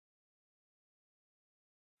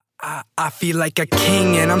I feel like a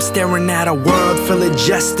king and I'm staring at a world full of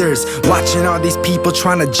jesters, watching all these people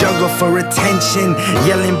trying to juggle for attention,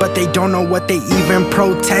 yelling but they don't know what they even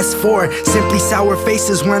protest for. Simply sour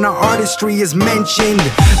faces when our artistry is mentioned.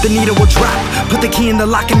 The needle will drop, put the key in the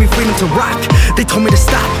lock, and me freedom to rock. They told me to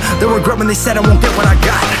stop, they regret when they said I won't get what I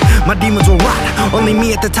got. My demons will rot, only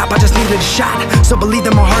me at the top, I just needed a shot. So believe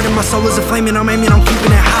that my heart and my soul is a flame, and I'm aiming, I'm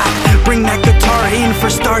keeping it hot. Bring that guitar in, for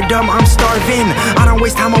stardom I'm starving. I don't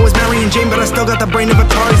waste time, I was Mary and Jane, but I still got the brain of a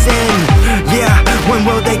Tarzan. Yeah, when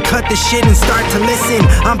will they cut this shit and start to listen?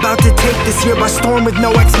 I'm about to take this year by storm with no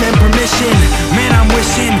X-Men permission. Man, I'm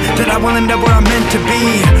wishing that I will end up where I'm meant to be,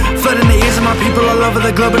 flooding the ears of my people all over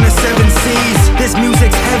the globe in the 7 seas. This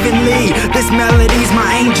music's heavenly, this melody's my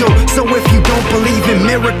angel. So if you don't believe in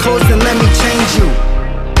miracles, then let me change you.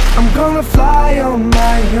 I'm gonna fly on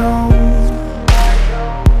my own.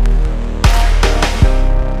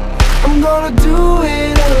 I'm gonna do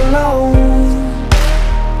it alone.